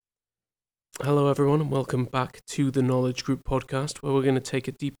Hello, everyone, and welcome back to the Knowledge Group podcast, where we're going to take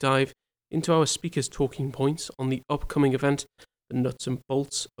a deep dive into our speakers' talking points on the upcoming event, the nuts and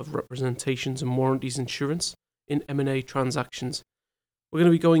bolts of representations and warranties insurance in M&A transactions. We're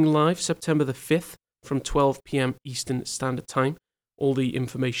going to be going live September the 5th from 12 p.m. Eastern Standard Time. All the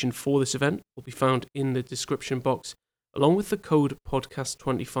information for this event will be found in the description box, along with the code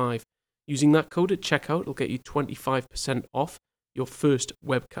podcast25. Using that code at checkout will get you 25% off your first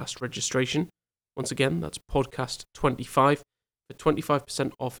webcast registration. Once again, that's podcast25 for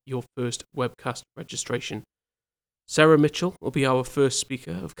 25% off your first webcast registration. Sarah Mitchell will be our first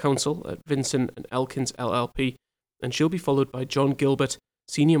speaker of counsel at Vincent & Elkins LLP, and she'll be followed by John Gilbert,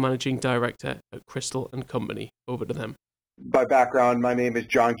 Senior Managing Director at Crystal & Company. Over to them. By background, my name is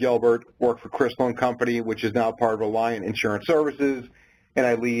John Gilbert, work for Crystal & Company, which is now part of Alliant Insurance Services, and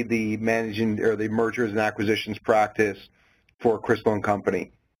I lead the mergers and acquisitions practice for Crystal &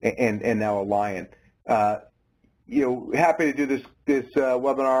 Company and now Alliant. Happy to do this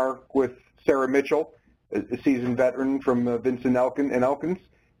webinar with Sarah Mitchell, a seasoned veteran from Vincent Elkins,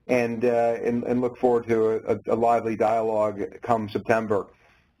 and look forward to a lively dialogue come September.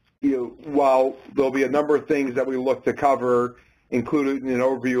 While there'll be a number of things that we look to cover, including an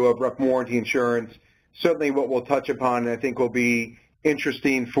overview of rep warranty insurance, certainly what we'll touch upon, and I think will be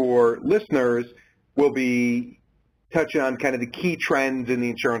interesting for listeners, will be touching on kind of the key trends in the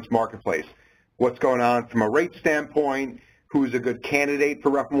insurance marketplace. What's going on from a rate standpoint, who's a good candidate for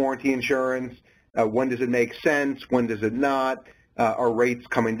rep warranty insurance, when does it make sense, when does it not, are rates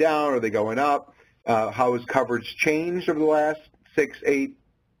coming down, are they going up, how has coverage changed over the last 6, 8,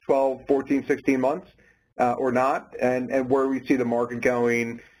 12, 14, 16 months or not, and where we see the market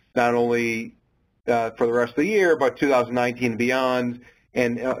going not only for the rest of the year, but 2019 and beyond,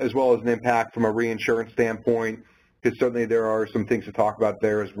 and as well as an impact from a reinsurance standpoint, because certainly there are some things to talk about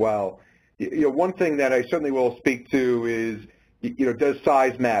there as well. One thing that I certainly will speak to is, does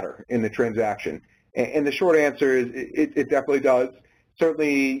size matter in the transaction? And the short answer is it definitely does.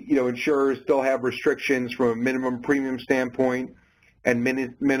 Certainly, insurers still have restrictions from a minimum premium standpoint and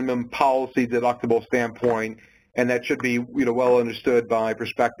minimum policy deductible standpoint, and that should be well understood by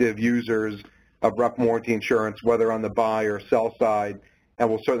prospective users of rep warranty insurance, whether on the buy or sell side, and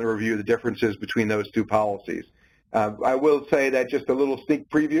we'll certainly review the differences between those two policies. I will say that just a little sneak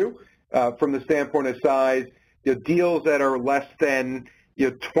preview from the standpoint of size, deals that are less than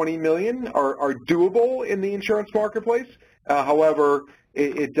 $20 million are doable in the insurance marketplace. However,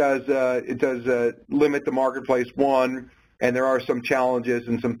 it does limit the marketplace, one, and there are some challenges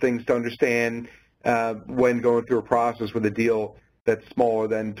and some things to understand when going through a process with a deal that's smaller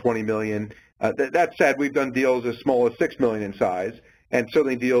than $20 million. That said, we've done deals as small as $6 million in size, and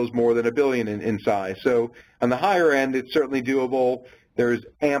certainly deals more than $1 billion in size. So on the higher end, it's certainly doable. There's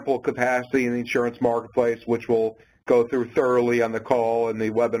ample capacity in the insurance marketplace, which we'll go through thoroughly on the call and the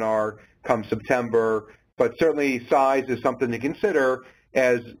webinar come September. But certainly size is something to consider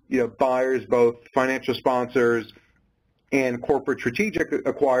as buyers, both financial sponsors and corporate strategic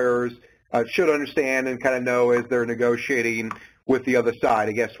acquirers, should understand and kind of know as they're negotiating with the other side.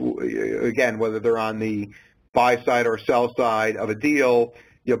 I guess, again, whether they're on the buy side or sell side of a deal,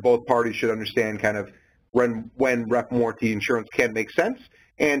 both parties should understand kind of when rep warranty insurance can make sense,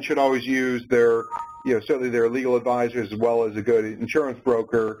 and should always use their, certainly their legal advisors as well as a good insurance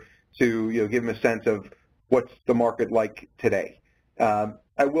broker to, give them a sense of what's the market like today.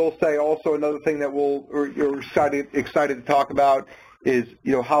 I will say also another thing that we're excited to talk about is,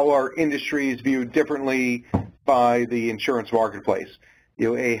 how our industry is viewed differently by the insurance marketplace.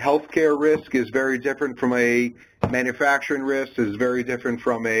 A healthcare risk is very different from a manufacturing risk, is very different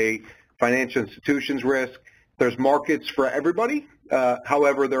from a financial institutions risk. There's markets for everybody.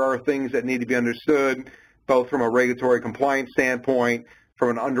 However, there are things that need to be understood, both from a regulatory compliance standpoint, from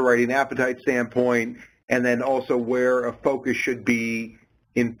an underwriting appetite standpoint, and then also where a focus should be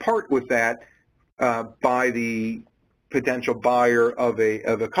in part with that by the potential buyer of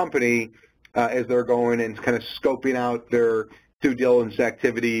a company as they're going and kind of scoping out their due diligence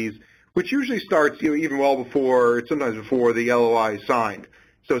activities, which usually starts even well before, sometimes before the LOI is signed.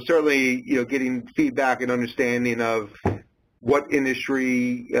 So certainly getting feedback and understanding of what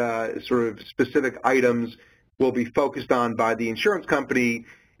industry sort of specific items will be focused on by the insurance company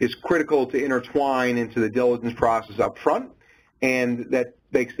is critical to intertwine into the diligence process up front, and that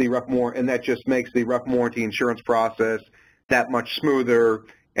makes the just makes the rep warranty insurance process that much smoother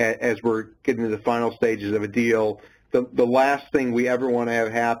as we're getting to the final stages of a deal. The last thing we ever want to have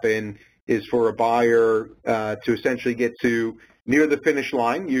happen is for a buyer to essentially get to near the finish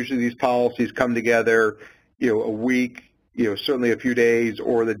line. Usually these policies come together, a week, certainly a few days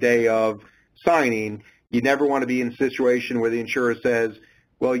or the day of signing, you never want to be in a situation where the insurer says,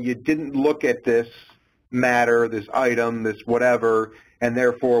 well, you didn't look at this matter, this item, this whatever, and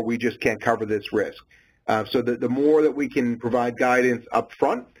therefore we just can't cover this risk. So the more that we can provide guidance up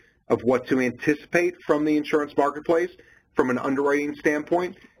front of what to anticipate from the insurance marketplace from an underwriting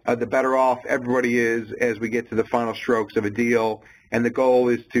standpoint, the better off everybody is as we get to the final strokes of a deal. And the goal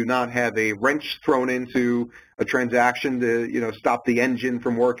is to not have a wrench thrown into a transaction to, stop the engine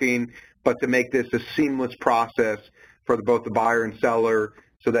from working, but to make this a seamless process for both the buyer and seller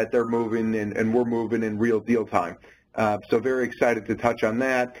so that they're moving and we're moving in real deal time. So very excited to touch on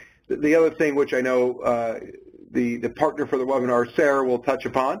that. The other thing, which I know the partner for the webinar, Sarah, will touch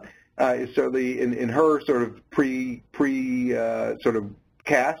upon, is certainly in her sort of pre sort of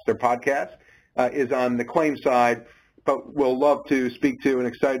cast or podcast, is on the claim side, but we'll love to speak to and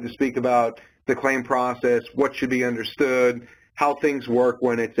excited to speak about the claim process, what should be understood, how things work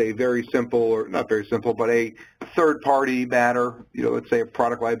when it's a very simple, or not very simple, but a third-party matter, let's say a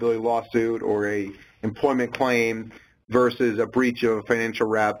product liability lawsuit or a employment claim versus a breach of a financial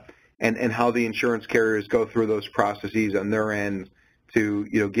rep, and how the insurance carriers go through those processes on their end to,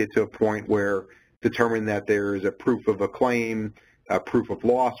 get to a point where determining that there is a proof of a claim, a proof of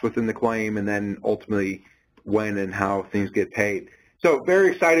loss within the claim, and then ultimately when and how things get paid. So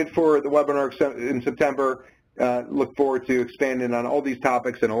very excited for the webinar in September. Look forward to expanding on all these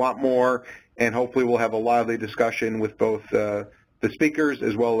topics and a lot more, and hopefully we'll have a lively discussion with both the speakers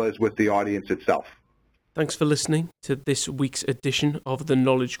as well as with the audience itself. Thanks for listening to this week's edition of the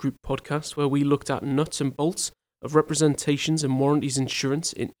Knowledge Group podcast, where we looked at nuts and bolts of representations and warranties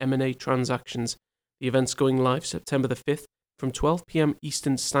insurance in M&A transactions. The event's going live September the 5th from 12 p.m.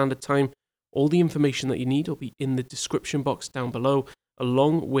 Eastern Standard Time. All the information that you need will be in the description box down below,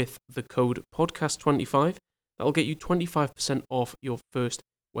 along with the code podcast25. That'll get you 25% off your first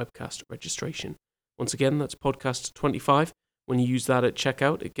webcast registration. Once again, that's podcast25. When you use that at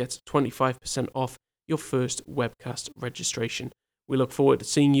checkout, it gets 25% off your first webcast registration. We look forward to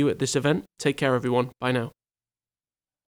seeing you at this event. Take care, everyone. Bye now.